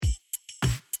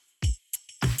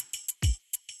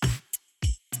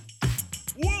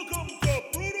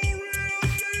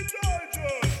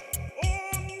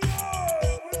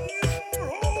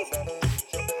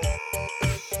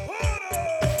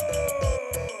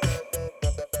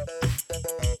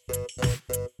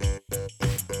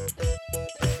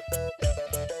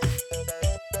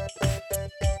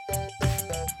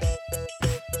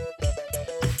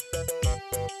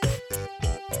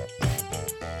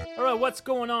What's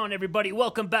going on, everybody?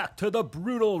 Welcome back to the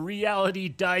Brutal Reality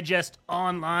Digest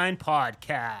online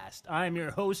podcast. I'm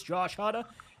your host, Josh Hada,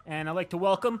 and I'd like to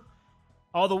welcome,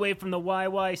 all the way from the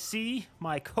YYC,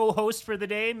 my co-host for the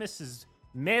day, Mia.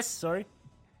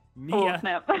 Oh,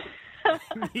 snap.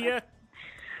 Mia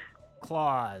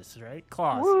Claus, right?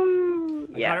 Claus. Woo!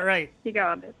 I got it right. You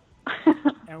got it.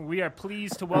 And we are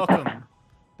pleased to welcome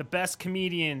the best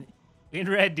comedian in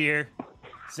Red Deer,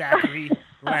 Zachary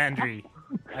Landry.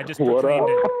 I just proclaimed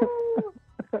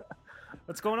it.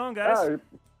 What's going on, guys?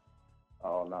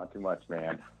 Oh, not too much,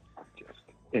 man. Just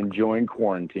enjoying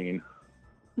quarantine.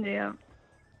 Yeah.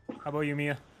 How about you,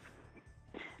 Mia?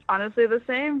 Honestly, the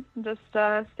same. Just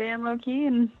staying low key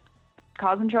and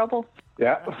causing trouble.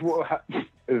 Yeah. Well,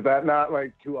 is that not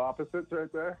like two opposites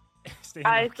right there?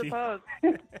 I suppose.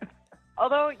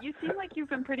 Although you seem like you've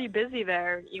been pretty busy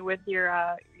there with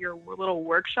your little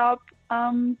workshop,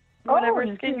 whatever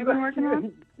skit you've been working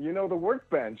on. You know, the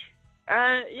workbench.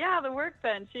 Yeah, the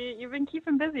workbench. You've been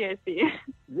keeping busy, I see.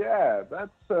 Yeah,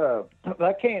 that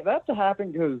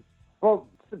happened because, well,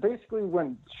 basically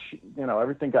when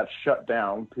everything got shut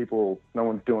down, no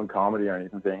one's doing comedy or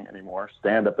anything anymore,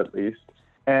 stand up at least.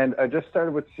 And I just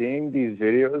started with seeing these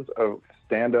videos of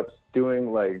stand-ups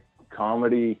doing like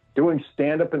comedy, doing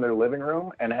stand-up in their living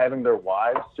room and having their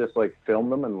wives just like film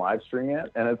them and live stream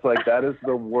it. And it's like, that is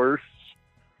the worst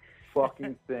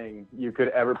fucking thing you could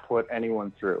ever put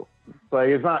anyone through. Like,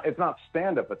 it's not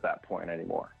stand-up at that point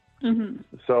anymore. Mm-hmm.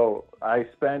 So I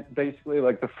spent basically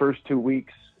like the first 2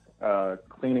 weeks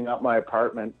cleaning up my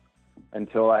apartment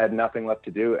until I had nothing left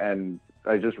to do. And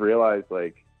I just realized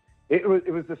like, it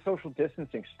was the social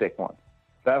distancing stick one.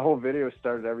 That whole video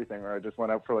started everything, where I just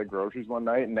went out for like groceries one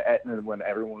night and when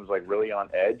everyone was like really on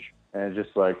edge, and it's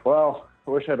just like, well,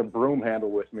 I wish I had a broom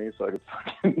handle with me so I could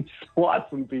fucking swat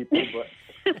some people, but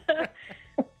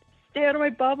stay out of my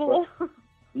bubble. But,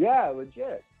 yeah,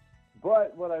 legit.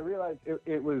 But what I realized,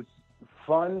 it was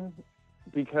fun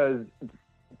because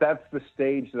that's the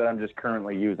stage that I'm just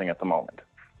currently using at the moment.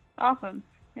 Awesome.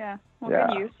 Yeah. Well, yeah.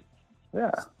 Good use.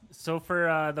 Yeah. So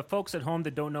for the folks at home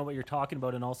that don't know what you're talking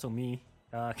about, and also me,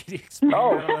 could you explain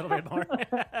that a little bit more?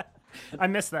 I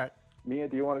missed that. Mia,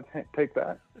 do you want to take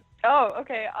that? Oh,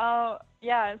 okay.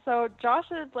 Yeah, so Josh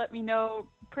had let me know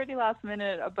pretty last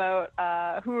minute about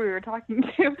who we were talking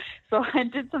to, so I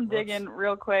did some digging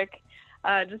real quick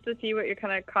just to see what your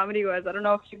kind of comedy was. I don't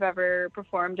know if you've ever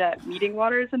performed at Meeting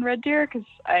Waters in Red Deer, because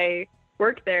I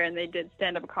worked there and they did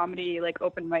stand-up comedy, like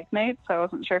open mic night, so I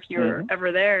wasn't sure if you were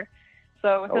ever there.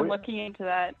 So within looking into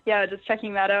that, just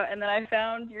checking that out. And then I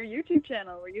found your YouTube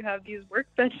channel where you have these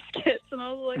workbench skits, and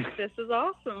I was like, this is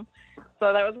awesome.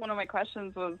 So that was one of my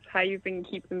questions, was how you've been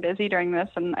keeping busy during this,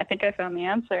 and I think I found the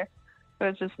answer. It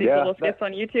was just these little skits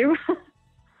on YouTube.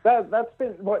 That's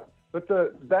been what, but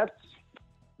that's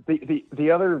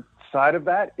the other side of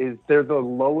that is they're the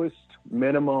lowest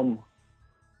minimum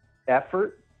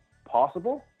effort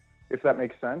possible, if that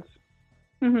makes sense.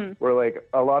 Mm-hmm. Where like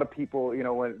a lot of people,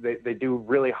 when they do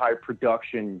really high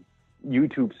production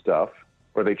YouTube stuff,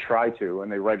 or they try to,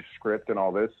 and they write a script and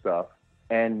all this stuff.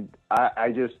 And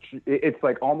it's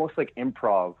like almost like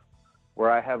improv, where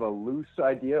I have a loose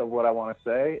idea of what I want to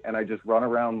say, and I just run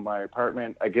around my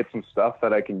apartment. I get some stuff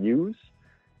that I can use,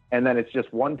 and then it's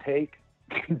just one take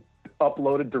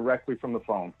uploaded directly from the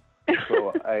phone.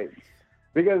 So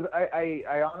because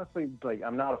I honestly, like,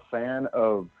 I'm not a fan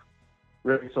of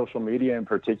really social media in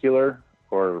particular,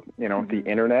 or the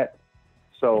internet.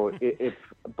 So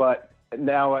but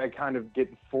now I kind of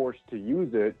get forced to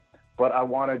use it, but I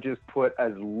want to just put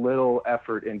as little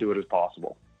effort into it as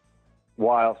possible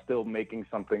while still making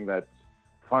something that's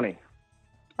funny.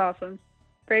 Awesome.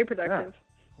 Very productive.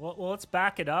 Yeah. Well, let's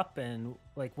back it up. And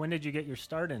like, when did you get your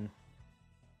start in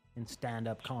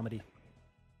stand-up comedy?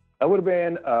 That would have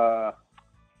been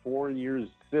 4 years.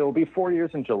 It'll be 4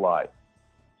 years in July.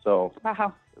 So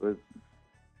wow.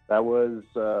 That was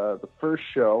the first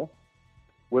show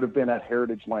would have been at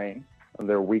Heritage Lane on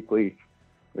their weekly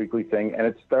thing. And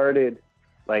it started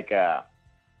like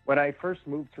when I first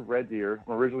moved to Red Deer.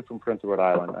 I'm originally from Prince Edward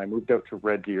Island. I moved out to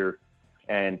Red Deer,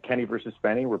 and Kenny versus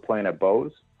Spenny were playing at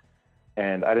Beau's,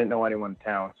 and I didn't know anyone in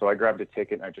town. So I grabbed a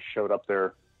ticket and I just showed up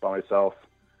there by myself,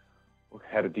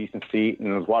 had a decent seat,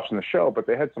 and I was watching the show, but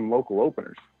they had some local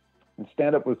openers. And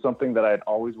stand-up was something that I had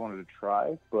always wanted to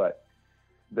try, but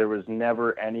there was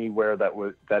never anywhere that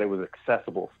it was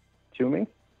accessible to me.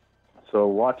 So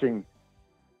watching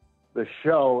the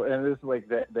show, and this is like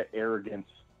the arrogance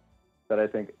that I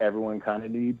think everyone kind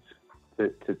of needs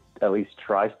to at least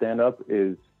try stand-up,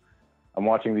 is I'm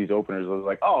watching these openers. I was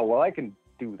like, oh, well, I can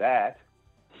do that,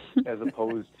 as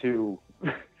opposed to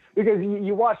because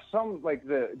you watch some like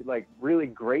really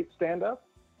great stand-up,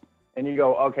 and you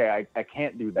go, okay, I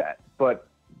can't do that. But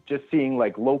just seeing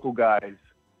like local guys,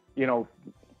 you know,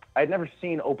 I'd never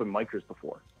seen open micers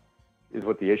before, is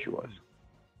what the issue was.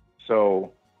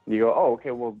 So you go, oh,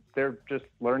 okay, well, they're just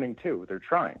learning too. They're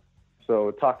trying.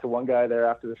 So talked to one guy there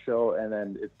after the show, and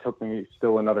then it took me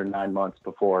still another 9 months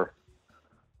before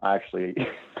I actually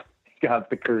got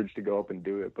the courage to go up and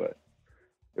do it. But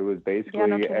it was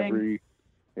basically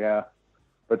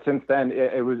But since then,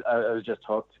 I was just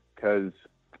hooked because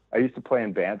I used to play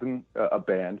in bands, a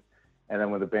band, and then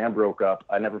when the band broke up,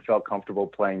 I never felt comfortable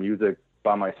playing music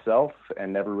by myself,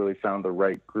 and never really found the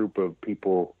right group of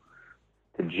people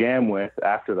to jam with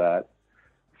after that.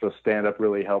 So stand-up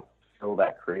really helped fill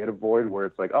that creative void where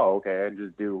it's like, oh, okay, I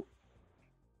just do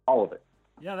all of it.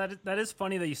 Yeah, that is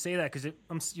funny that you say that,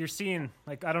 because you're seeing,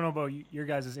 like, I don't know about your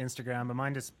guys' Instagram, but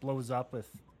mine just blows up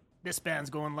with this band's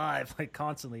going live like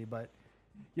constantly. But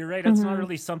you're right, it's not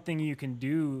really something you can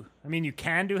do. I mean, you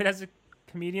can do it as a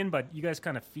comedian, but you guys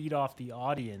kind of feed off the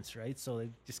audience, right? So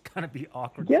it just kind of be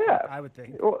awkward. Yeah, I would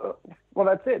think. Well,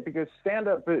 that's it, because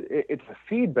stand-up, it's a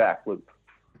feedback loop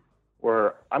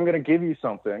where I'm going to give you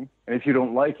something, and if you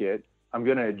don't like it, I'm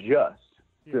going to adjust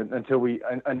until we,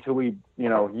 you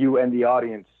know, you and the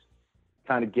audience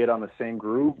kind of get on the same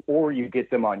groove, or you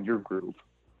get them on your groove.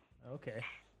 Okay.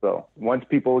 So once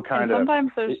people kind of...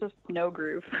 Sometimes there's just no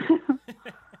groove.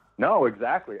 No,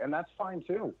 exactly. And that's fine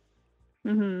too.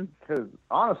 Because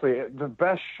honestly, the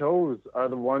best shows are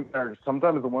the ones that are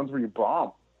sometimes the ones where you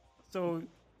bomb. So,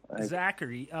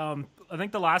 Zachary, I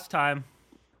think the last time,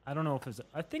 I don't know if it was,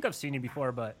 I think I've seen you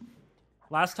before, but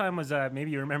last time was, maybe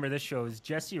you remember this show, is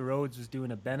Jesse Rhodes was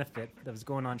doing a benefit that was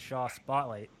going on Shaw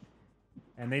Spotlight.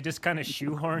 And they just kind of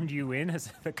shoehorned you in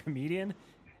as a comedian.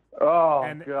 Oh,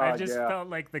 and God, I just felt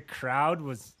like the crowd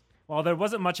was, well, there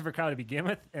wasn't much of a crowd to begin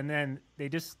with. And then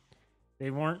they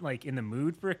weren't like in the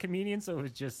mood for a comedian. So it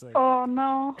was just like, oh,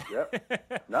 no.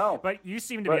 Yep. No. But you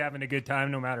seem to be having a good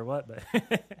time no matter what. But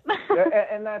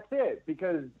and that's it,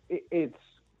 because it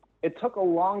took a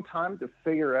long time to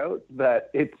figure out that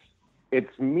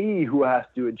it's me who has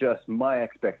to adjust my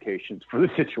expectations for the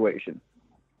situation.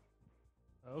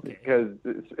 Okay. Because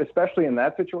especially in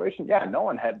that situation, no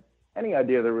one had any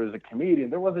idea there was a comedian.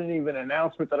 There wasn't even an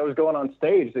announcement that I was going on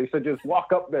stage. They said just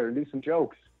walk up there and do some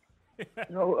jokes. You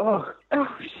know,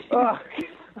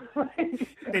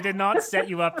 They did not set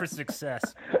you up for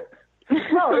success.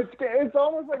 No, it's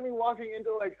almost like me walking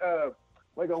into like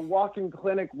a walk-in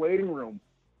clinic waiting room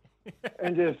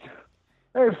and just,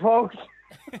 hey folks,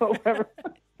 whatever.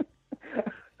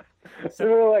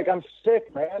 They're like, I'm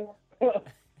sick, man.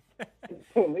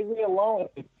 Leave me alone.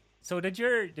 So did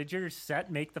your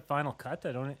set make the final cut?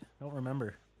 I don't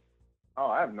remember. Oh,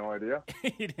 I have no idea.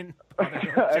 You didn't bother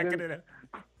checking it out.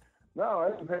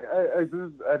 No,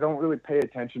 I don't really pay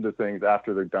attention to things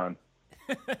after they're done.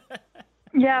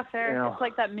 Yeah, fair. You know. It's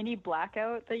like that mini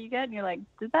blackout that you get, and you're like,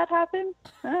 did that happen?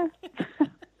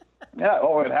 Yeah,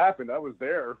 it happened. I was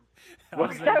there.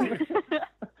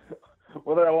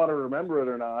 Whether I want to remember it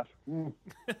or not.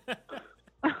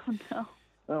 Oh, no.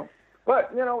 No.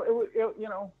 But,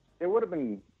 it would have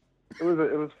been, it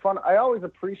was fun. I always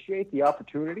appreciate the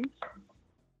opportunities,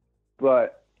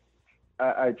 but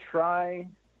I try,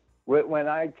 when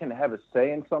I can have a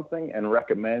say in something and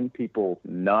recommend people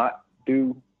not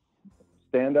do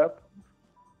stand-up,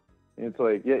 it's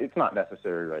like, it's not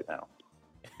necessary right now.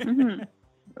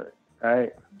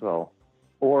 Right? So,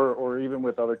 or even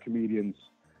with other comedians,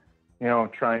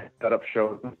 trying to set up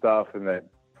shows and stuff, and then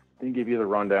they give you the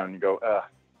rundown and you go,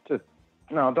 just,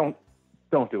 no, don't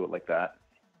do it like that.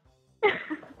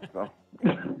 So,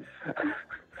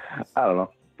 I don't know.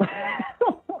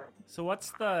 So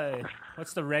what's the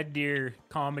Red Deer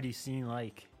comedy scene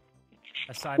like,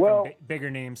 aside from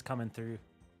bigger names coming through?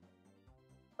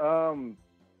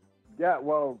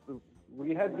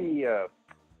 We had the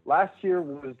last year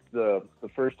was the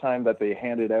first time that they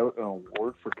handed out an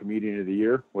award for Comedian of the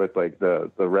Year with like the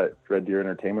Red Deer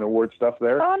Entertainment Award stuff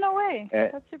there. Oh, no way.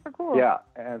 That's super cool. Yeah,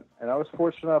 and I was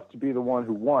fortunate enough to be the one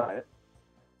who won it.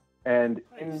 And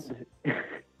Nice.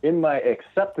 in my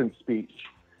acceptance speech,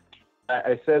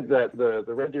 I said that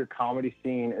the Red Deer comedy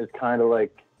scene is kind of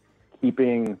like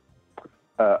keeping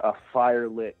a fire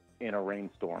lit in a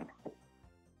rainstorm.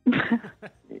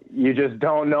 You just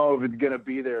don't know if it's going to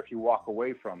be there if you walk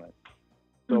away from it.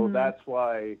 So that's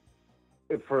why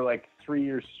for like 3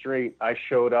 years straight, I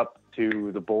showed up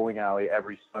to the bowling alley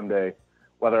every Sunday,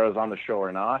 whether I was on the show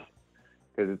or not.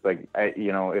 Because it's like,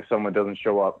 if someone doesn't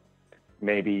show up,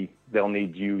 maybe they'll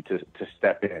need you to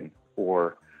step in.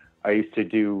 Or I used to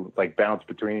do like bounce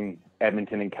between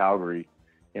Edmonton and Calgary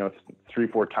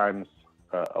 3-4 times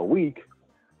a week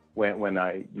when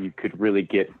you could really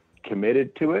get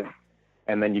committed to it,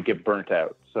 and then you get burnt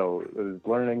out. So it was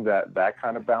learning that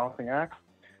kind of balancing act.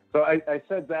 So I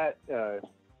said that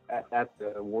at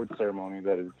the award ceremony,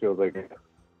 that it feels like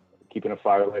keeping a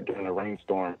fire lit during a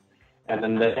rainstorm. And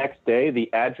then the next day,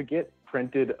 the Advocate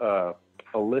printed a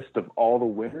list of all the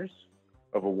winners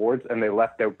of awards, and they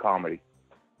left out comedy.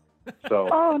 So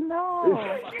Oh no!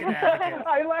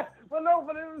 I laughed. Well, no,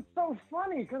 but it was so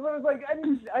funny because I was like,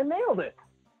 I nailed it.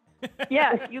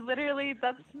 Yeah, you literally.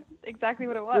 That's exactly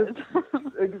what it was.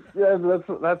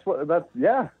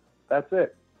 Yeah, that's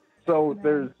it. So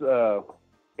there's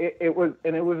it was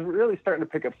really starting to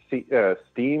pick up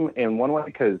steam in one way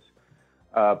because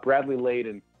Bradley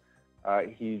Layden,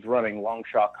 he's running Long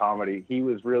Shot Comedy.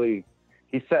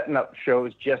 He's setting up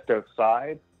shows just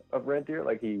outside of Red Deer.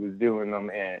 Like he was doing them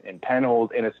in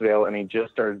Penhold, Innisfail, and he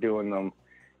just started doing them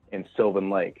in Sylvan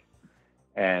Lake.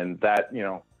 And that,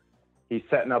 he's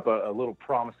setting up a little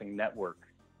promising network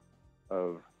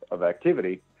of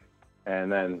activity.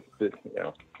 And then,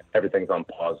 everything's on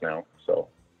pause now. So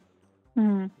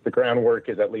the groundwork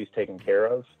is at least taken care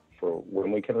of for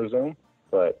when we can resume.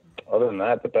 But other than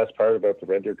that, the best part about the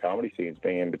Red Deer comedy scene is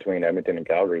being in between Edmonton and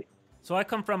Calgary. So I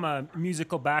come from a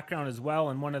musical background as well,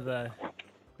 and one of the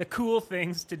cool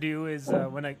things to do is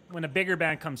when a bigger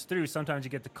band comes through, sometimes you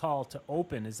get the call to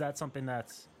open. Is that something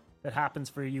that happens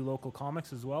for you local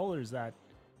comics as well, or is that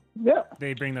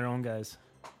they bring their own guys?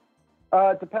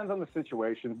 It depends on the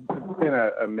situation. It's been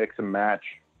a mix and match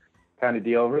kind of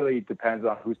deal. It really depends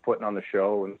on who's putting on the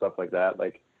show and stuff like that.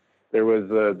 Like there was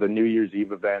the New Year's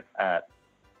Eve event at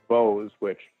Bose,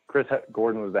 which Chris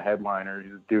Gordon was the headliner.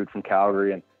 He's a dude from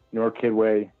Calgary, and Nor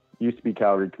Kidway used to be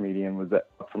Calgary comedian, was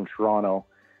from Toronto,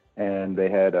 and they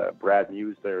had Brad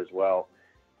Muse there as well.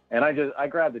 And I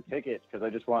grabbed the ticket because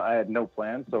I had no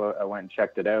plan, so I went and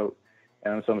checked it out.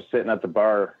 And so I'm sitting at the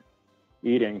bar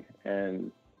eating,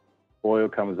 and Boyle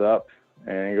comes up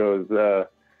and he goes,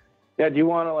 "Yeah, do you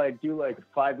want to do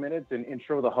 5 minutes and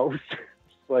intro the host?"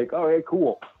 It's like, "Oh, yeah,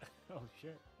 cool." Oh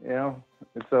shit. And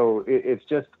so it's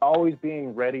just always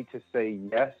being ready to say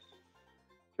yes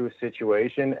to a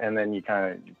situation, and then you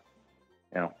kind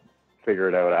of, figure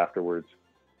it out afterwards.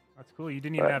 That's cool. You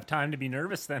didn't even have time to be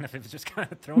nervous then if it was just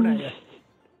kind of thrown at you.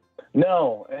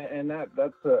 No, and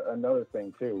that's another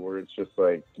thing too, where it's just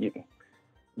like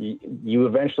you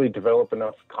eventually develop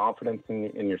enough confidence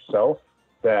in yourself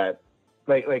that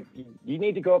like you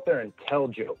need to go up there and tell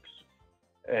jokes.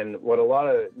 And what a lot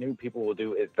of new people will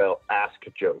do is they'll ask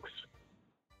jokes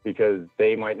because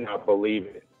they might not believe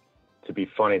it to be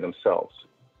funny themselves.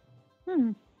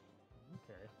 Okay,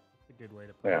 that's a good way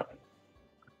to put it.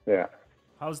 Yeah.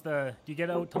 Do you get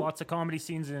out to lots of comedy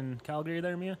scenes in Calgary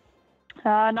there, Mia?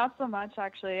 Not so much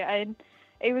actually.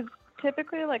 It was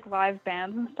typically like live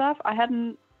bands and stuff. I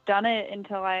hadn't done it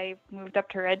until I moved up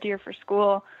to Red Deer for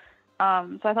school.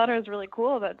 So I thought it was really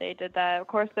cool that they did that. Of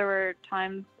course, there were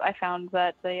times I found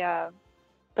that the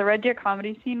Red Deer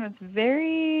comedy scene was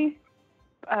very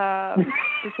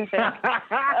specific.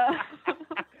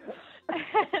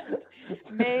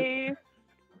 May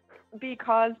be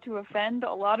cause to offend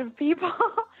a lot of people.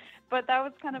 But that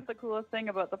was kind of the coolest thing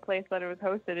about the place that it was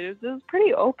hosted. It was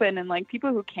pretty open, and like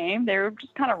people who came, they were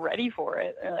just kind of ready for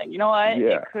it. They're like, you know what,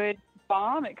 It could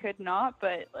bomb, it could not,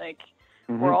 but like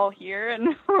we're all here,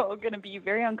 and we're all going to be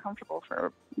very uncomfortable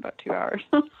for about 2 hours.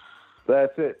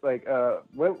 That's it. Like,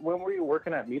 when were you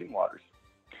working at Meeting Waters?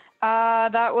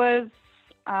 That was,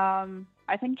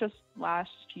 I think just last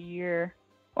year,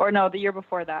 or no, the year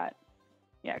before that.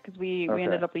 Yeah, because we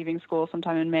ended up leaving school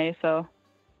sometime in May. So,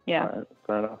 yeah. All right,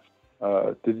 fair enough.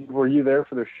 Were you there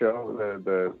for the show?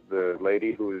 The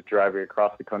lady who was driving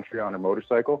across the country on her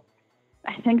motorcycle?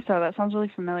 I think so. That sounds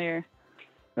really familiar.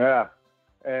 Yeah.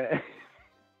 It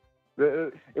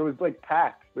was like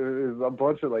packed. There was a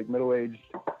bunch of like middle-aged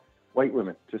white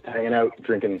women just hanging out,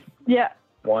 drinking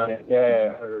wine.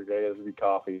 Yeah, or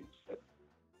coffee.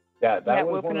 Yeah, that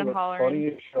was one of the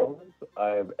funniest shows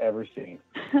I've ever seen.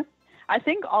 I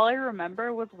think all I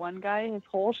remember was one guy, his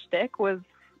whole shtick was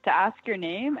to ask your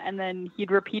name and then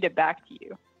he'd repeat it back to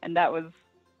you. And that was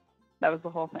the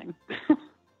whole thing.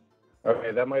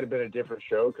 Okay, that might have been a different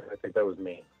show because I think that was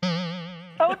me.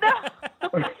 Oh, no!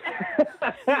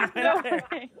 No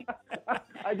way.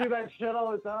 I do that shit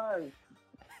all the time.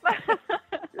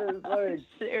 It's like...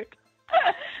 Shoot.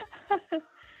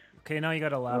 Okay, now you got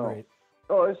to elaborate.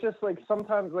 Oh, it's just like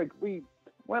sometimes like we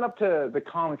went up to the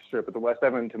comic strip at the West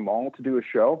Edmonton Mall to do a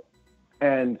show.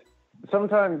 And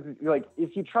sometimes like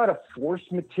if you try to force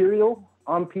material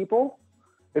on people,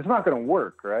 it's not going to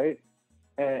work, right?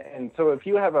 And so if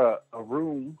you have a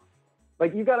room,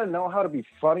 like you got to know how to be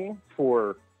funny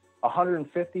for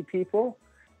 150 people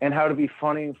and how to be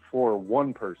funny for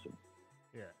one person.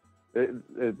 Yeah.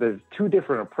 There's two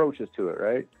different approaches to it,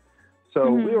 right?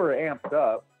 So we were amped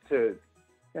up to,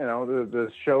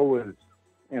 the show was,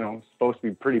 supposed to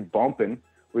be pretty bumping.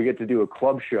 We get to do a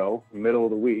club show middle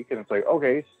of the week, and it's like,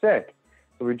 okay, sick.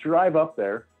 So we drive up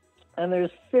there, and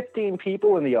there's 15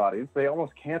 people in the audience. They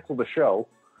almost canceled the show,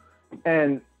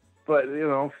 but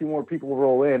a few more people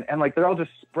roll in, and like they're all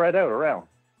just spread out around.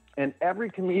 And every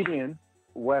comedian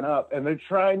went up, and they're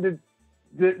trying to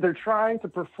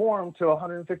perform to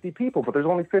 150 people, but there's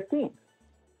only 15.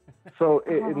 So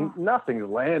nothing's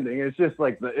landing. It's just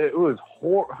like it was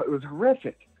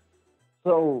horrific.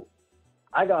 So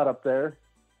I got up there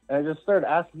and I just started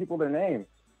asking people their names,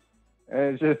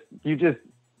 and it's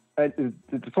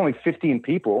only 15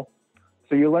 people,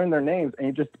 so you learn their names and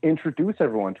you just introduce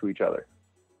everyone to each other,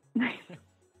 and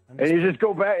you just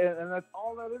go back, and that's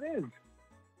all that it is.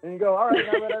 And you go, all right,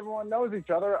 now that everyone knows each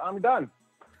other, I'm done.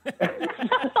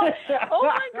 Oh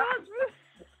my gosh.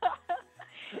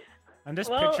 I'm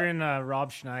just picturing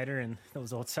Rob Schneider and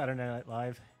those old Saturday Night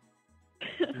Live,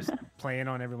 just playing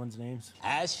on everyone's names.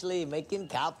 Ashley making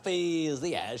coffee is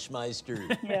the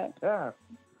Ashmeister. Yeah.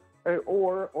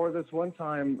 Or this one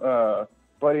time,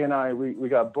 Buddy and I, we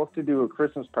got booked to do a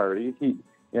Christmas party. And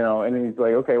he's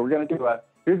like, okay, we're gonna do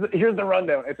here's the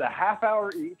rundown. It's a half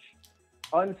hour each,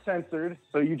 uncensored,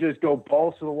 so you just go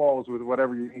balls to the walls with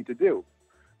whatever you need to do.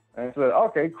 And I said,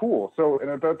 okay, cool. So, and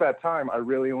about that time, I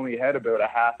really only had about a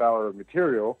half hour of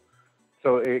material.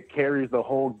 So it carries the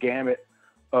whole gamut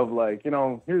of like,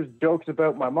 here's jokes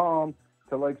about my mom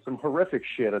to like some horrific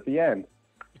shit at the end.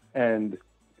 And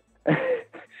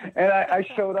I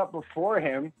showed up before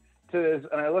him to this,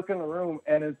 and I look in the room,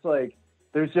 and it's like,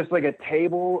 there's just like a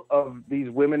table of these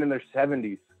women in their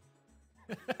 70s.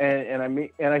 and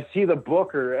I see the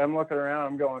booker, I'm looking around,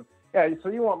 I'm going, yeah, so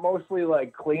you want mostly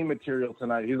like clean material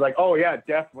tonight? He's like, oh yeah,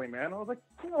 definitely, man. I was like,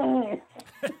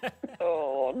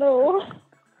 oh no.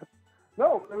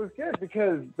 No, it was good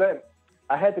because then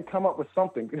I had to come up with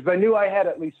something because I knew I had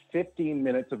at least 15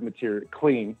 minutes of material,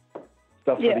 clean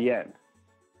stuff for the end.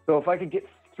 So if I could get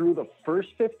through the first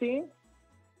 15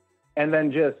 and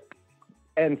then just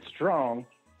end strong,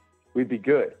 we'd be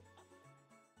good.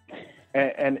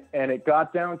 And it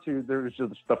got down to, there was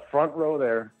just the front row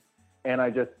there, and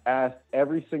I just asked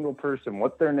every single person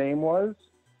what their name was,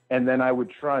 and then I would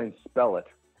try and spell it.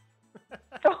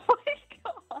 Oh my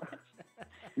gosh.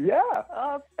 Yeah.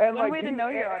 And one way to know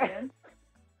your audience.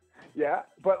 Yeah,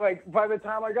 but like by the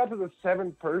time I got to the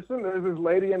seventh person, there's this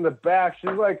lady in the back.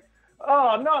 She's like,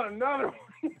 "Oh, not another one."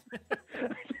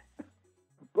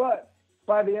 But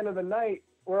by the end of the night,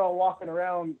 we're all walking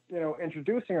around,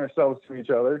 introducing ourselves to each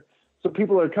other. So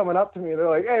people are coming up to me and they're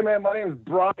like, "Hey, man, my name is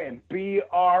Brian. Brian."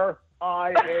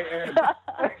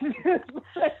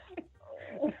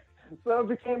 So it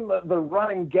became the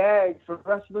running gag for the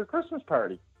rest of their Christmas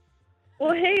party.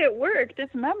 Well, hey, it worked.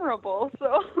 It's memorable.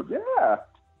 So yeah,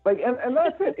 like, and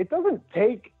that's it. It doesn't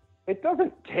take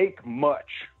much.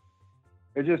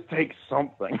 It just takes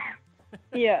something.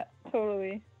 Yeah,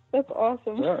 totally. That's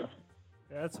awesome. Yeah.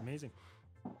 Yeah, that's amazing.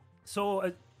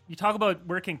 So you talk about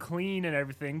working clean and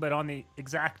everything, but on the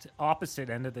exact opposite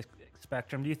end of the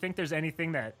spectrum, do you think there's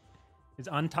anything that is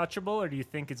untouchable, or do you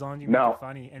think as long as you make it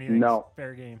funny, anything's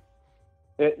fair game?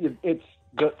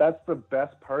 That's the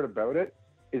best part about it,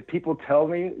 is people tell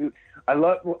me, I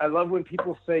love when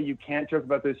people say you can't joke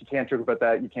about this, you can't joke about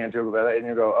that, you can't joke about that, and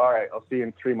you go, all right, I'll see you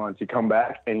in 3 months. You come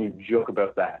back and you joke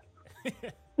about that.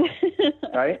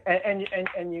 Right? And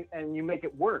you make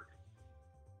it work.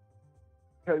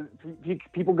 Because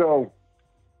people go,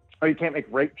 oh, you can't make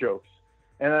rape jokes.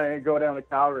 And I go down to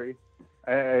Calgary,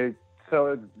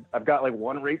 so I've got like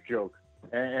one rape joke.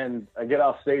 And I get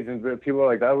off stage and people are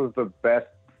like, that was the best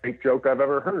rape joke I've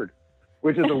ever heard.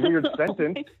 Which is a weird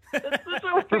sentence. That's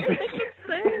such a weird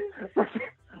thing to say.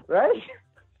 Right?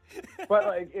 But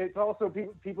like, it's also,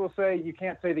 people say you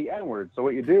can't say the N-word. So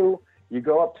what you do, you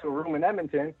go up to a room in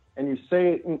Edmonton and you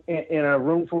say it in a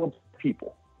room full of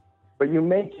people. But you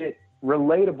make it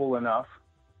relatable enough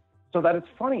so that it's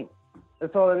funny.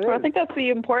 That's all it is. Well, I think that's the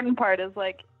important part, is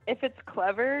like, if it's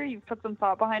clever, you put some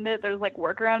thought behind it, there's like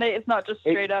work around it. It's not just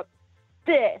straight up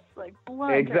this, like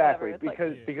blunt. Exactly.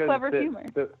 Because clever humor.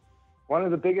 One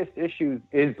of the biggest issues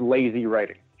is lazy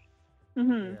writing.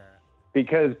 Mm-hmm. Yeah.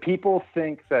 Because people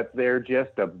think that they're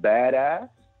just a badass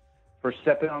for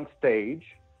stepping on stage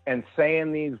and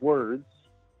saying these words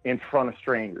in front of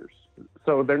strangers.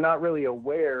 So they're not really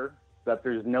aware that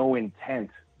there's no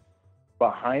intent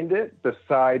behind it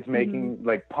besides making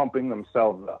like pumping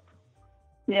themselves up.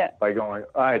 Yeah. By going,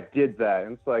 I did that.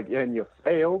 And it's like, yeah, and you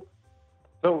failed.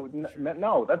 So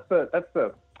no, that's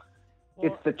the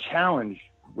it's the challenge,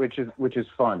 which is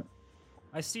fun.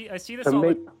 I see this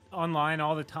To online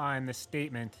all the time, this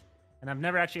statement, and I've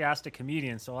never actually asked a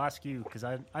comedian, so I'll ask you because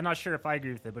I'm not sure if I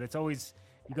agree with it, but it's always,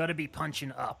 you got to be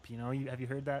punching up. You know, have you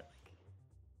heard that?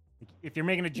 Like, if you're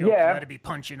making a joke, you got to be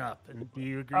punching up. And do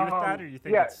you agree with that, or do you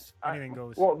think it's anything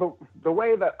goes? Well, the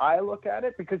way that I look at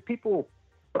it, because people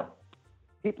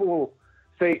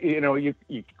say, you know, you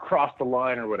cross the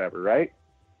line or whatever, right?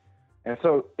 And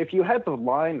so if you had the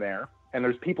line there, and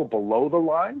there's people below the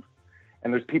line,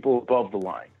 and there's people above the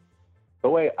line, the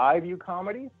way I view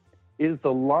comedy is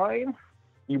the line,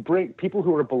 you bring people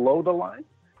who are below the line,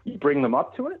 you bring them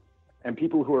up to it, and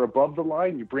people who are above the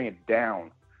line, you bring it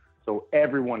down. So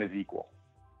everyone is equal.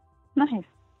 Nice.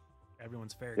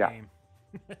 Everyone's fair game.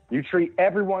 You treat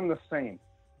everyone the same,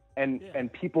 and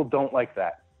people don't like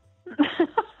that.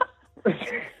 Because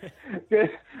this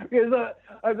is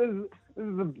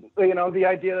you know, the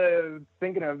idea that I was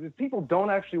thinking of is people don't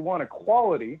actually want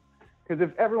equality, because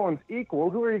if everyone's equal,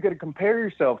 who are you going to compare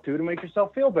yourself to make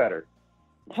yourself feel better?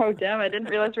 Oh damn! I didn't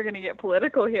realize we're gonna get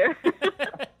political here.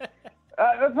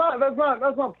 That's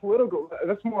not political.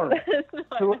 That's more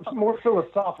more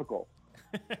philosophical.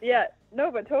 Yeah,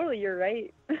 no, but totally, you're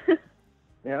right. You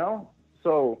know,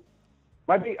 so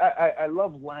I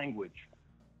love language,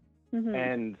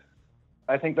 and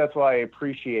I think that's why I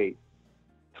appreciate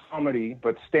comedy,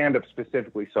 but stand-up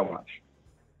specifically, so much,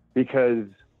 because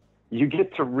you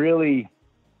get to really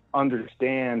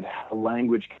understand how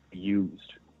language can be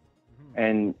used,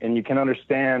 and you can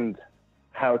understand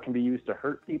how it can be used to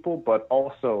hurt people, but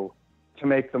also to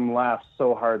make them laugh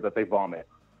so hard that they vomit.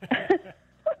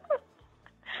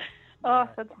 Oh,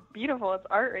 that's beautiful. It's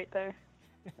art right there.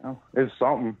 You know, it's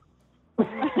something.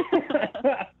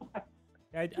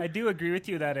 I do agree with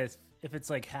you that if it's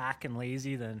like hack and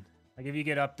lazy, then like if you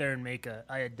get up there and make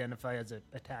I identify as a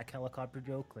attack helicopter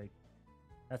joke, like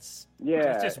that's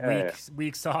just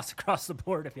weak sauce across the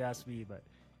board, if you ask me. But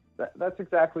that's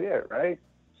exactly it, right?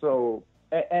 So,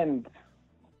 and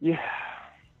yeah,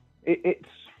 it's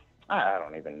I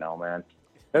don't even know, man.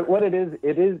 What it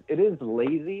is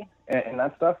lazy and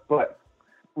that stuff. But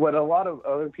what a lot of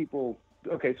other people,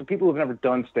 so people who've never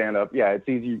done stand up, it's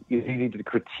easy to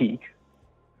critique.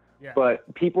 Yeah.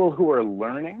 But people who are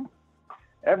learning,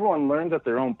 everyone learns at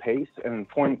their own pace, and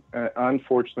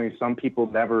unfortunately, some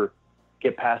people never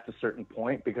get past a certain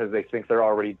point because they think they're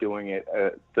already doing it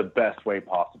the best way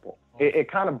possible.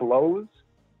 It kind of blows,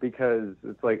 because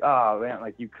it's like, oh man,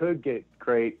 like you could get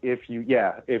great if you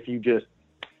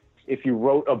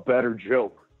wrote a better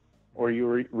joke, or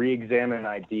you re-examine an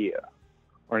idea,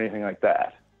 or anything like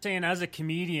that. Saying, as a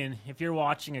comedian, if you're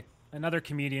watching another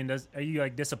comedian, are you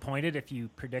like disappointed if you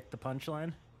predict the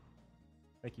punchline?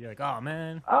 Like you're like, oh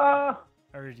man.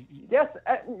 Yes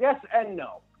and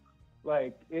no.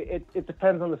 Like it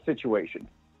depends on the situation,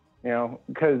 you know,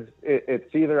 because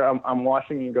it's either I'm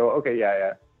watching and you go, okay,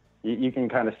 yeah. You can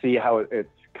kind of see how it's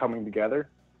coming together.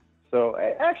 So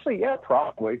actually,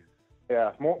 probably.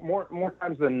 Yeah, more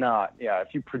times than not. Yeah,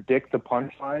 if you predict the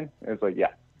punchline, it's like,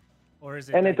 yeah. Or is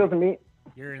it? And it doesn't mean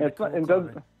you're in it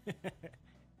doesn't.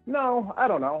 No, I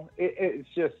don't know. It's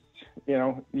just, you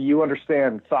know, you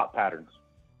understand thought patterns,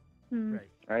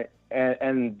 right?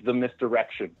 And the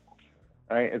misdirection,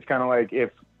 right? It's kind of like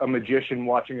if a magician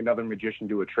watching another magician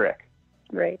do a trick,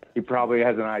 right? He probably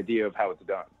has an idea of how it's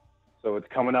done. So it's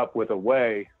coming up with a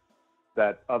way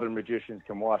that other magicians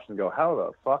can watch and go, how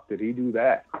the fuck did he do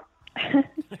that?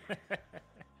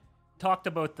 Talked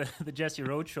about the Jesse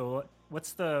Rhodes show.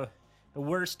 What's the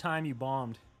worst time you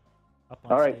bombed up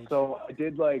on stage? Stage? So I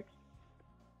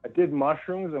did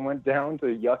mushrooms and went down to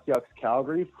Yuck Yucks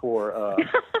Calgary for a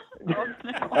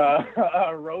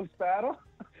roast battle.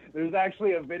 There's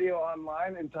actually a video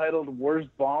online entitled "Worst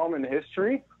Bomb in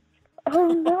History." Oh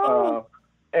no!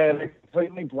 And I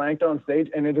completely blanked on stage,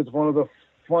 and it is one of the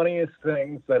funniest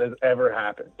things that has ever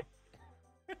happened.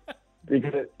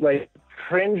 Because it's like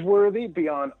cringeworthy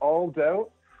beyond all doubt,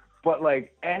 but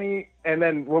like and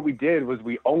then what we did was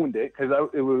we owned it, because I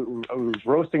was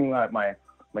roasting my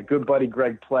good buddy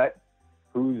Greg Plett,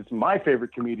 who's my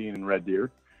favorite comedian in Red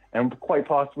Deer, and quite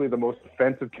possibly the most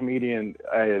offensive comedian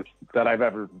that I've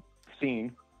ever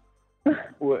seen,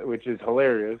 which is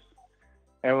hilarious.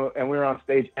 And we were on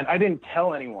stage, and I didn't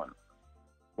tell anyone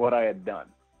what I had done.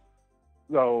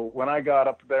 So when I got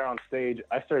up there on stage,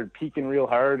 I started peeking real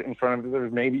hard in front of,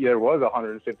 there was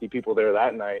 150 people there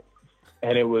that night,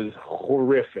 and it was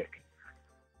horrific.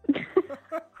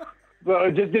 So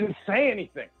I just didn't say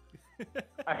anything.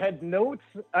 I had notes.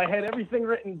 I had everything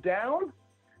written down,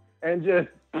 and just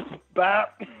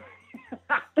bap.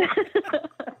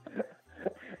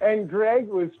 And Greg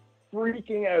was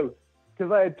freaking out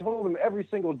because I had told him every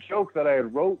single joke that I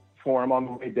had wrote for him on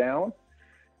the way down.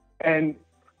 And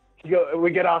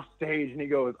we get off stage, and he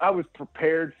goes, "I was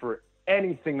prepared for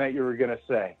anything that you were going to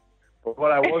say. But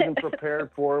what I wasn't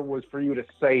prepared for was for you to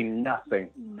say nothing."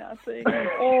 Nothing.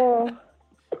 Oh.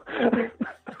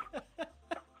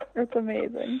 It's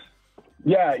amazing.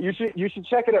 Yeah, you should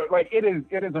check it out. Like, it is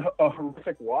a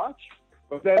horrific watch.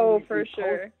 But then For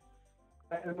sure.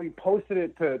 And we posted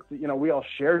it to we all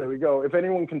shared it. We go, "If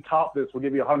anyone can top this, we'll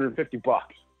give you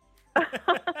 $150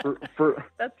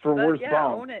 for worst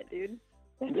bomb." Own it, dude.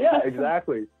 Yeah,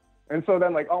 exactly. And so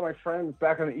then, like, all my friends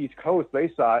back on the East Coast, they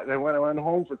saw it. And when I went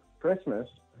home for Christmas,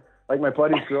 like, my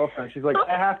buddy's girlfriend, she's like,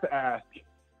 "I have to ask,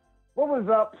 what was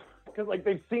up?" Because, like,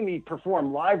 they've seen me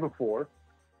perform live before.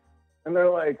 And they're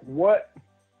like, "What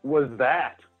was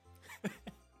that?"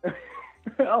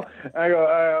 I go,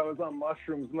 "I was on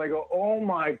mushrooms." And they go, "Oh,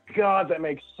 my God, that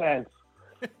makes sense."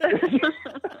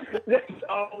 That's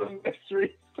all the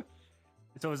mystery.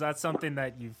 So is that something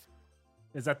that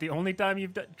is that the only time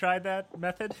you've tried that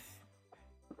method?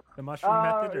 The mushroom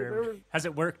method? Or has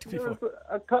it worked before? There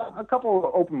was a couple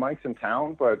of open mics in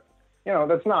town, but,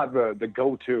 that's not the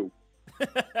go-to.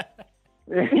 That's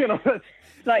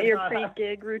it's not your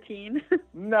pre-gig routine.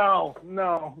 No.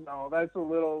 That's a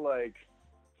little like,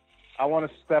 I want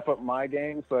to step up my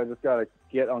game, so I just got to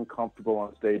get uncomfortable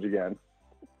on stage again.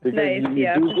 Because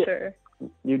for sure.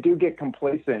 You do get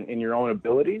complacent in your own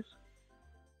abilities.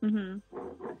 Mm-hmm.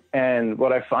 And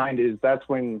what I find is that's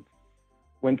when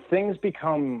things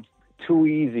become too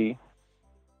easy,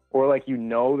 or like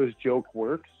this joke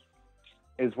works,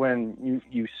 is when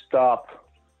you stop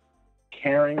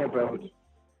caring about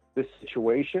the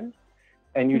situation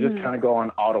and you just kind of go on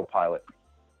autopilot.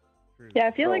 Yeah,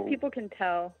 I feel like people can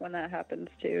tell when that happens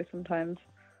too sometimes.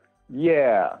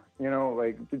 Yeah,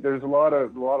 like there's a lot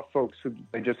of folks who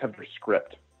they just have their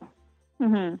script.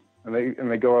 Mm-hmm.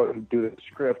 And they go out and do the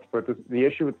script, but the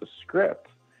issue with the script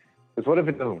is, what if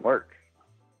it doesn't work?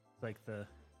 Like the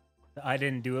 "I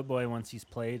didn't do it" boy once he's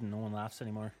played and no one laughs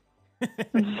anymore.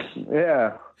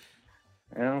 Yeah.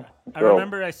 I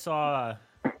remember I saw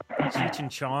Cheech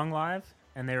and Chong live,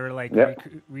 and they were like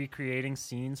recreating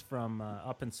scenes from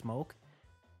Up in Smoke.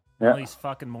 All these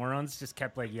fucking morons just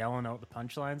kept like yelling out the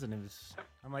punchlines, and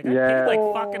I'm like, I paid like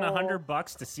fucking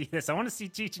 $100 to see this. I want to see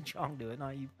Cheech and Chong do it,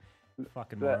 not you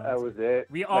fucking morons. That was it.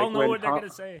 We all know what they're gonna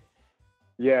say.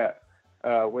 Yeah.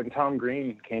 When Tom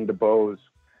Green came to Bose,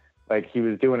 like, he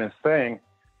was doing his thing,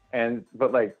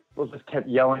 but like, we'll just kept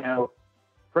yelling out,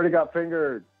 "Freddie got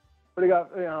fingered, Freddie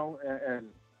got,"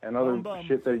 and other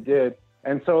shit that he did.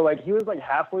 And so, like, he was like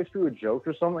halfway through a joke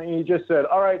or something, and he just said,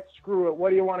 "All right, screw it. What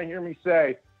do you want to hear me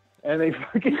say?" And they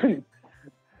fucking,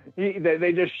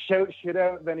 they just shout shit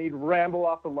out. Then he'd ramble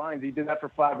off the lines. He did that for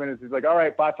 5 minutes. He's like, "All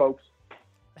right, bye, folks."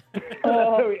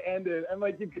 So he ended, and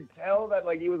like, you could tell that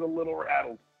like he was a little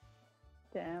rattled.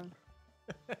 Damn.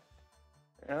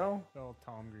 Oh,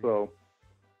 Tom Green. So.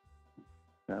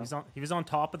 He was on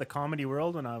top of the comedy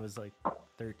world when I was like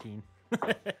 13.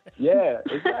 Yeah,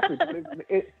 exactly. But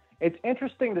it's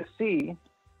interesting to see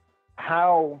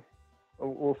how,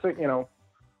 we'll say,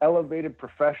 elevated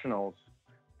professionals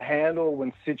handle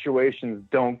when situations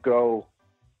don't go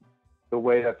the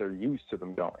way that they're used to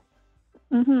them going.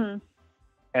 Mm-hmm.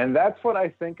 And that's what I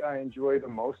think I enjoy the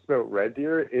most about Red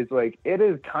Deer, is like, it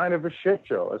is kind of a shit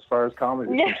show as far as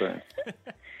comedy is concerned.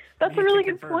 That's a really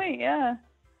good point. Yeah.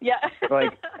 Yeah.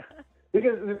 Like,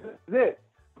 because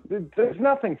there's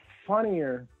nothing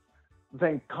funnier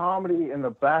than comedy in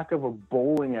the back of a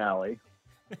bowling alley,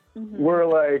 where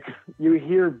like you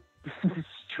hear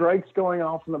strikes going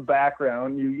off in the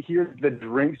background, you hear the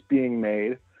drinks being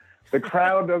made, the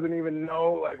crowd doesn't even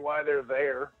know like why they're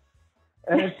there,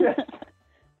 and it's just,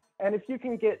 and if you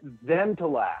can get them to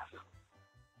laugh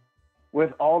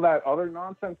with all that other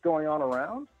nonsense going on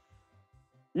around,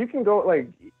 you can go, like,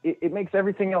 it makes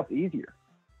everything else easier.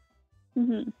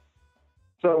 Mm-hmm.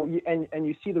 So, and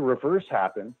you see the reverse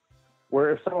happen,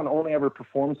 where if someone only ever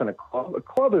performs in a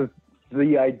club is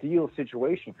the ideal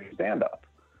situation for stand-up.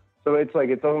 So it's like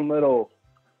its own little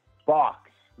box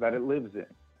that it lives in.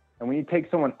 And when you take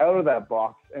someone out of that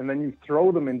box and then you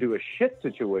throw them into a shit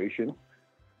situation,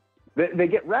 they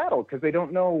get rattled because they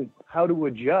don't know how to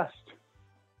adjust.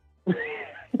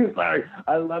 Sorry,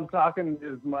 I love talking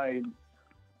is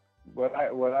what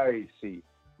I see.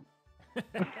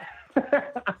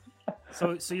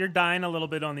 So you're dying a little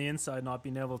bit on the inside, not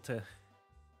being able to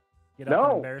Get up and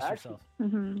No, embarrass actually- yourself.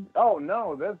 Mhm. Oh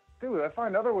no, dude. I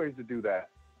find other ways to do that.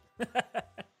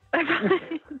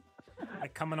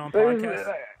 Like coming on There's-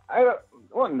 podcasts. I don't.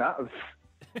 Well, no.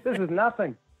 This is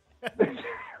nothing. this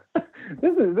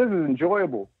is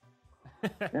enjoyable. You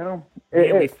know. Yeah,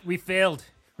 It- we failed.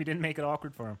 We didn't make it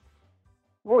awkward for him.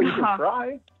 well, you can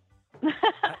try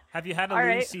Have you had a All Louis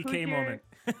right, C.K. who's your- moment?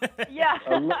 Yeah.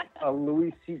 a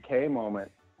Louis C.K.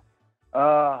 moment.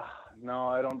 No,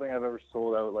 I don't think I've ever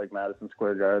sold out like Madison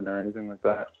Square Garden or anything like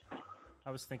that.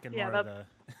 I was thinking Yeah, more of the.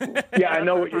 Yeah, I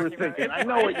know what you were Talking about thinking. it. I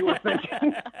know what you were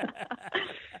thinking.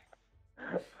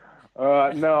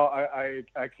 No,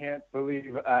 I can't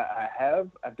believe I have.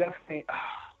 I've definitely.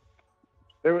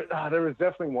 There was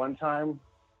definitely one time.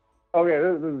 Okay,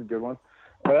 this is a good one.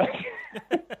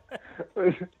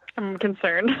 I'm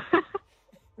concerned.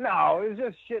 No, it's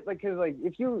just shit. Like, cause like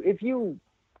if you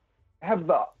have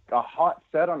a hot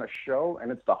set on a show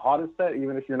and it's the hottest set,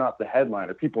 even if you're not the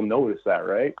headliner, people notice that,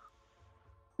 right?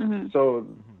 Mhm. So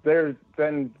there's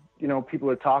then people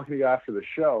are talking to you after the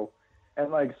show,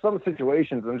 and like some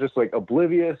situations I'm just like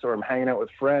oblivious or I'm hanging out with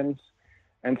friends,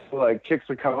 and so like chicks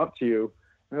would come up to you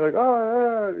and they're like,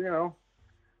 oh,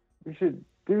 you should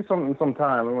do something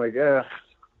sometime. I'm like,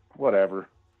 whatever.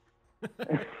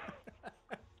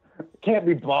 Can't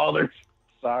be bothered.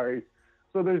 Sorry.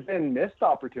 So there's been missed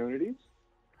opportunities.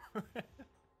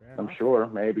 I'm sure,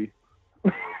 maybe.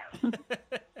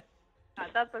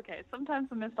 That's okay. Sometimes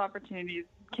the missed opportunities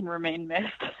can remain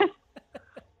missed.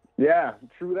 Yeah,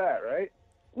 true that, right?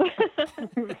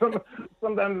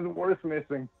 Sometimes it's worth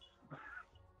missing.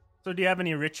 So, do you have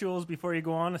any rituals before you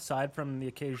go on, aside from the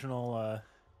occasional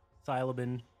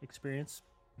Silabin experience?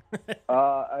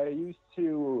 I used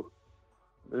to.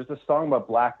 There's a song about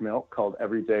Black Milk called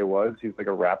 "Every Day Was." He's like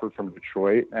a rapper from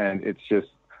Detroit, and it's just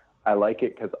I like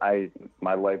it because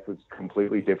my life was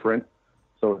completely different,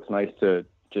 so it's nice to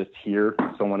just hear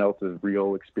someone else's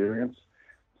real experience.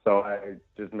 So I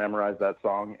just memorized that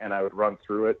song, and I would run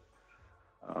through it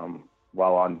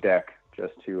while on deck,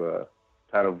 just to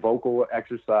kind of vocal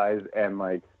exercise and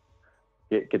like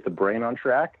get the brain on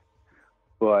track.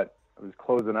 But I was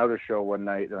closing out a show one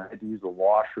night, and I had to use the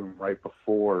washroom right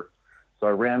before. So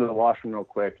I ran to the washroom real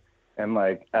quick, and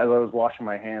like as I was washing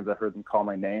my hands, I heard them call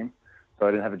my name. So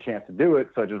I didn't have a chance to do it.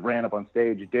 So I just ran up on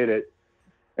stage, did it,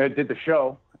 and I did the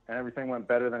show, and everything went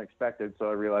better than expected. So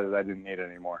I realized I didn't need it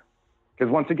anymore.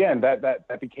 Because once again,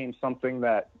 that became something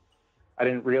that I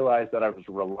didn't realize that I was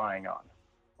relying on.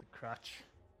 The crutch.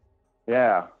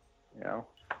 Yeah,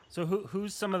 So,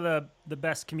 who's some of the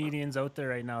best comedians out there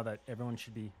right now that everyone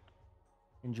should be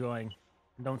enjoying?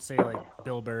 And don't say like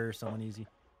Bill Burr or someone easy.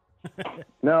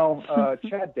 No,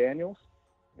 Chad Daniels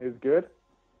is good.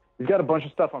 He's got a bunch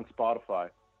of stuff on Spotify.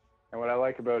 And what I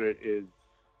like about it is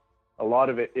a lot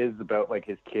of it is about like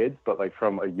his kids, but like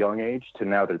from a young age to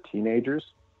now they're teenagers.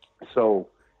 So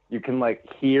you can like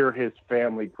hear his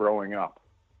family growing up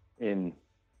in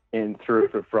through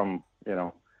from,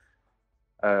 they're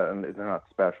not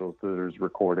specials, there's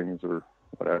recordings or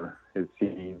whatever, his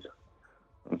CDs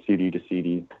from CD to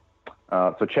CD.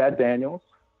 So Chad Daniels,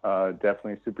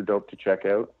 definitely super dope to check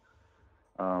out.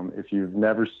 If you've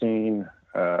never seen,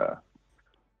 do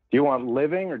you want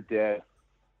living or dead?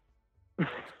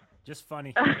 Just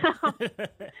funny.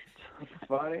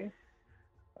 Funny.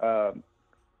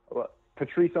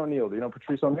 Patrice O'Neill. Do you know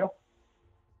Patrice O'Neill?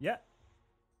 Yeah.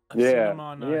 I've seen Yeah, him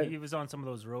on. yeah. He was on some of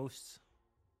those roasts.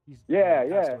 He's Yeah,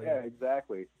 passed yeah, away. yeah,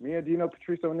 exactly. Mia, do you know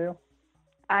Patrice O'Neill?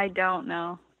 I don't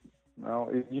know. No,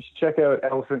 you should check out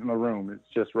Elephant in the Room.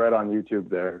 It's just right on YouTube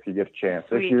there if you get a chance.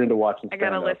 Sweet. If you're into watching I got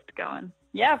a stand-up. list going.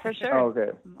 Yeah, for sure. Oh,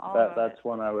 okay. I'm all about That's it.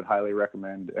 one I would highly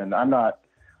recommend. And I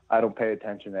don't pay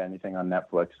attention to anything on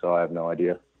Netflix, so I have no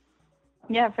idea.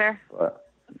 Yeah, fair. But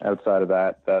outside of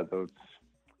that, those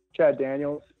Chad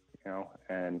Daniels,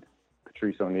 and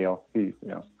Patrice O'Neill. He,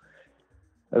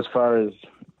 as far as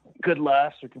good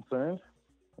laughs are concerned,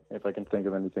 if I can think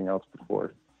of anything else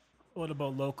before What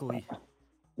about locally?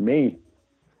 me.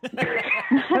 What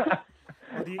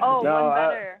do you- Oh, No, one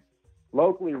better.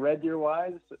 Locally, Red Deer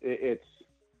wise,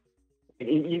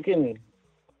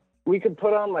 we could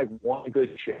put on like one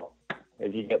good show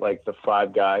if you get like the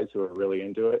 5 guys who are really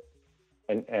into it,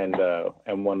 and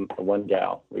one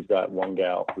gal. We've got one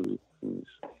gal who's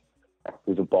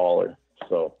a baller.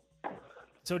 So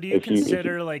So do you if you-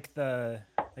 consider like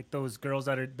those girls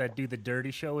that do the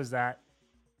dirty show? Is that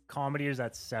comedy or is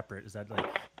that separate? Is that like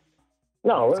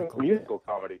no, Musical. musical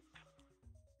comedy.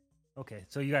 okay?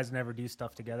 So you guys never do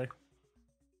stuff together?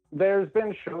 There's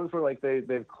been shows where like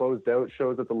they've closed out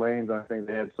shows at the Lanes. I think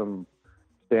they had some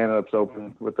stand-ups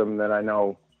open with them. That I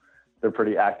know they're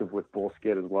pretty active with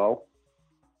Bullskit as well.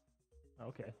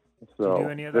 Okay. So do you do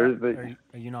any of there's that?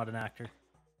 Are you not an actor?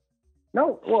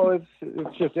 No, well,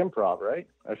 it's just improv, right?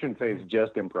 I shouldn't say it's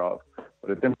just improv,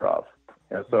 but it's improv.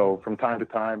 And so from time to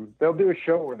time, they'll do a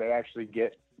show where they actually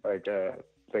get like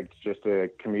just a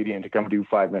comedian to come do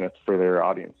 5 minutes for their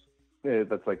audience.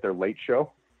 That's like their late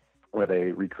show where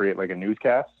they recreate like a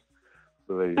newscast.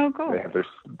 So they have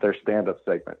their stand-up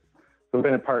segment. So I've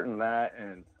been a part in that,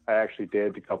 and I actually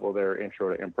did a couple of their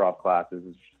intro to improv classes.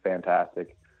 It's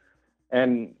fantastic.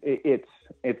 And it's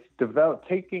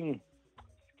taking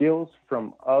skills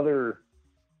from other,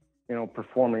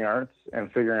 performing arts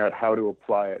and figuring out how to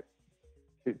apply it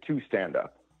to stand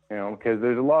up, because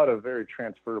there's a lot of very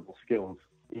transferable skills,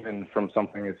 even from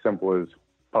something as simple as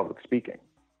public speaking.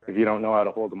 If you don't know how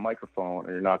to hold a microphone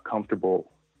or you're not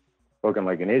comfortable looking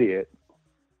like an idiot,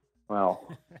 well,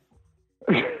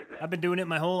 I've been doing it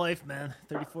my whole life, man.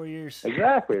 34 years.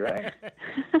 Exactly, right?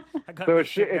 So it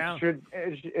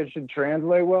should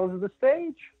translate well to the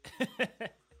stage.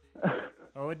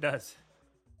 Oh, it does.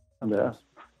 Yeah.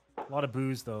 A lot of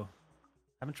booze, though.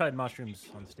 I haven't tried mushrooms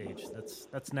on stage.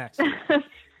 That's next.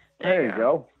 There you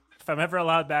go. If I'm ever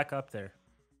allowed back up there.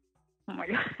 Oh my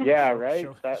god. Yeah, right.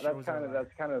 That's shows kind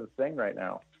are of the thing right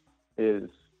now. Is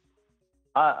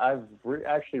I've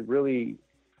actually really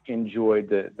enjoyed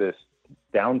this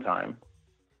downtime.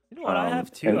 You know what? I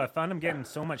have too. I found I'm getting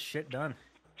so much shit done.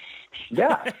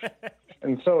 Yeah.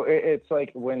 And so it's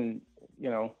like when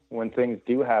things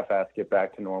do half-ass get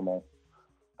back to normal,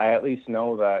 I at least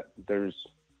know that there's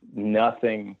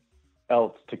nothing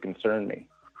else to concern me.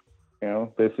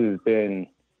 This has been.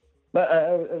 But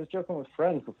I was joking with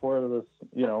friends before this,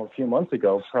 a few months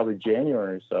ago, probably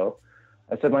January or so.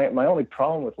 I said my only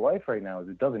problem with life right now is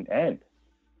it doesn't end.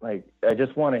 Like I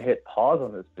just want to hit pause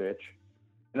on this bitch,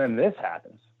 and then this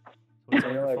happens. And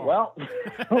you're like, well,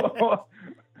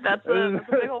 that's a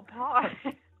big old pause.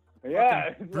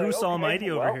 Yeah, Bruce like, Almighty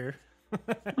over here.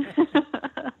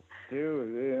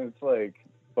 Dude, it's like,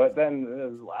 but then I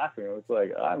was laughing. It's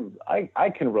like I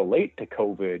can relate to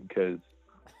COVID because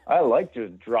I like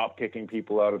just drop kicking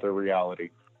people out of their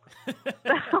reality.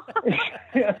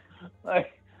 Yeah,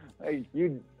 like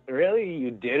you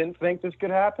didn't think this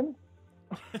could happen?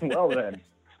 Well then.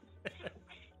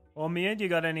 Well, Mia, do you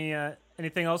got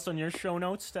anything else on your show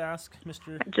notes to ask Just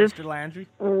Mr. Landry?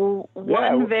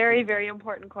 One very, very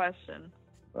important question.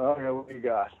 Okay, what do you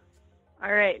got?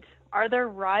 All right. Are there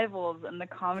rivals in the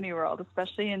comedy world,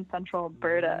 especially in Central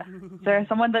Alberta? Is there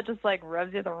someone that just like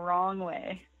rubs you the wrong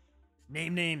way?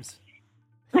 Name names.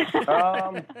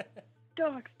 Dogs.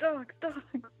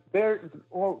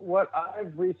 What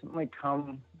I've recently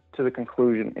come to the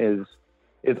conclusion is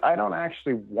I don't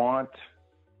actually want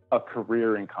a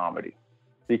career in comedy,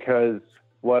 because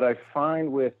what I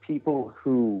find with people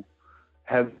who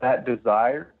have that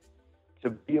desire to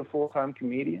be a full-time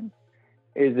comedian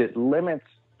is it limits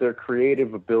their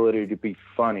creative ability to be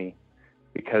funny,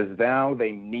 because now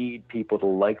they need people to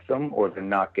like them or they're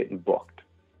not getting booked.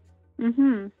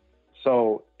 Mm-hmm.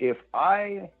 So if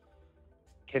I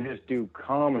can just do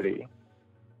comedy,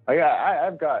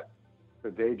 I've got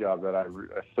a day job that I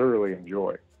thoroughly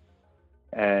enjoy,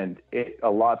 and it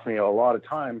allots me a lot of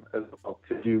time as well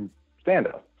to do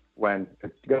stand-up when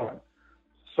it's going.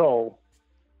 So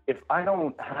if I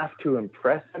don't have to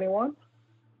impress anyone,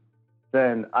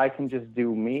 then I can just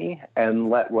do me and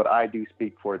let what I do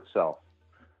speak for itself.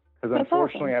 Because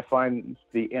unfortunately, awesome. I find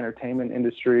the entertainment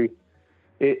industry,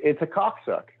 it's a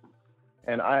cocksuck.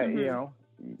 And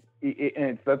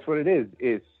that's what it is.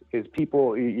 Is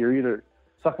people, you're either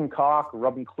sucking cock,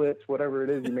 rubbing clits, whatever it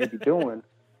is you may be doing,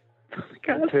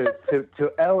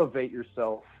 to elevate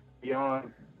yourself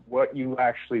beyond what you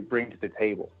actually bring to the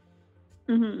table.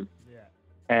 Mm-hmm. Yeah.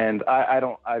 And I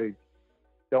don't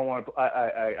want to.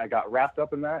 I got wrapped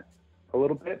up in that a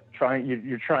little bit.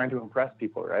 You're trying to impress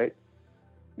people, right?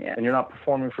 Yeah. And you're not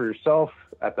performing for yourself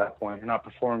at that point. You're not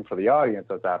performing for the audience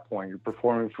at that point. You're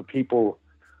performing for people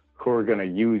who are going to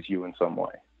use you in some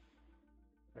way.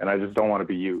 And I just don't want to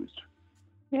be used.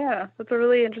 Yeah, that's a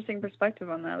really interesting perspective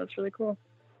on that. That's really cool.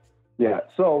 Yeah.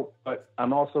 So, but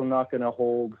I'm also not going to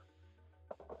hold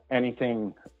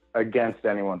anything against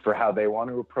anyone for how they want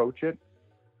to approach it.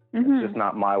 Mm-hmm. It's just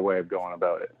not my way of going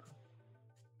about it.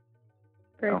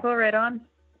 Very cool. Right on.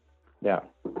 Yeah.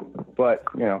 But,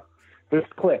 there's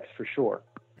clicks for sure.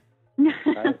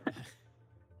 Right?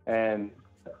 And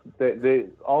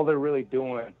all they're really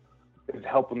doing is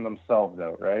helping themselves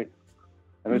out, right?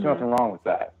 And there's nothing wrong with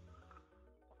that.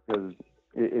 Because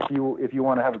if you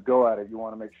want to have a go at it, you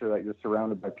want to make sure that you're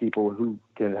surrounded by people who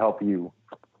can help you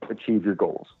achieve your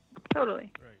goals.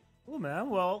 Totally. Right. Cool, man.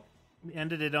 Well, we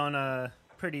ended it on a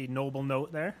pretty noble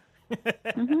note there.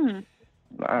 Mm-hmm.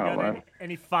 I don't know, Got man.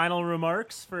 any final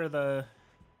remarks for the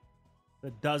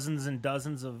dozens and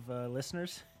dozens of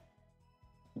listeners?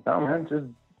 No, man, just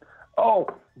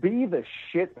be the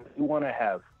shit that you want to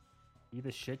have. Be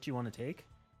the shit you want to take?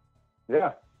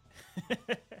 Yeah.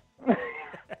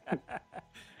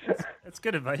 That's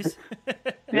good advice.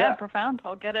 Yeah, profound.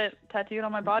 I'll get it tattooed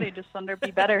on my body just under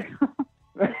be better.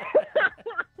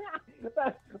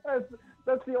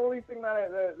 that's the only thing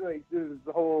that like is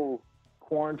the whole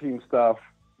quarantine stuff.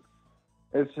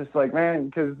 It's just like, man,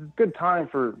 because it's a good time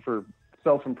for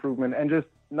self-improvement, and just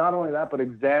not only that, but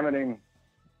examining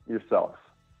yourself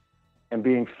and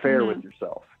being fair with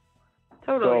yourself.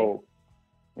 Totally. So,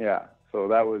 yeah. So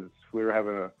that was,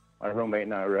 my roommate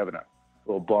and I were having a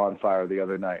little bonfire the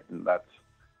other night, and that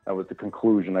was the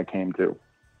conclusion I came to.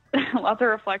 Lots of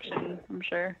reflection, I'm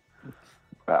sure.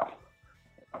 Wow.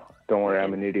 Don't worry,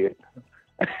 I'm an idiot.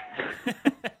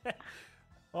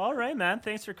 All right, man.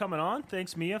 Thanks for coming on.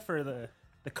 Thanks, Mia, for the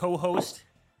co-host.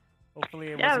 Hopefully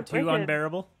it wasn't too wicked.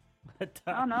 unbearable. But,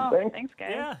 Oh, no. Thanks. Thanks,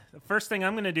 guys. yeah, the first thing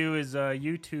I'm going to do is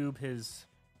YouTube his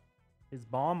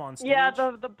bomb on stage. Yeah,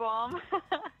 the bomb.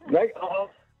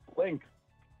 Link.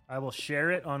 I will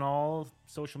share it on all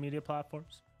social media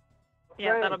platforms.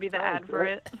 Yeah, that'll be the ad for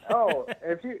it. Oh,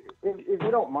 if you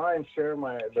don't mind sharing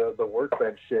the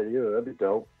workbench shit either, that'd be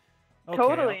dope. Okay,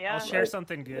 Totally, I'll yeah. share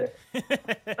something good.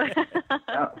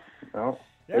 Yeah. No,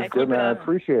 Yeah, it's good, keep man. it I up.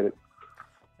 appreciate it.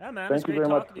 Yeah, man. Thank it's you great very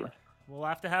much talking to you. for- We'll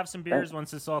have to have some beers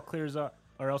once this all clears up,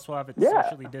 or else we'll have it Yeah.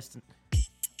 socially distant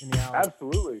in the alley.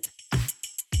 Absolutely.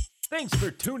 Thanks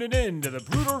for tuning in to the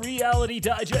Brutal Reality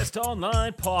Digest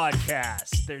Online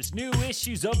podcast. There's new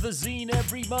issues of the zine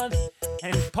every month,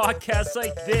 and podcasts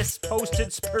like this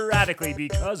posted sporadically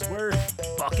because we're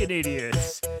fucking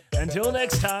idiots. Until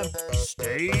next time,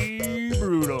 stay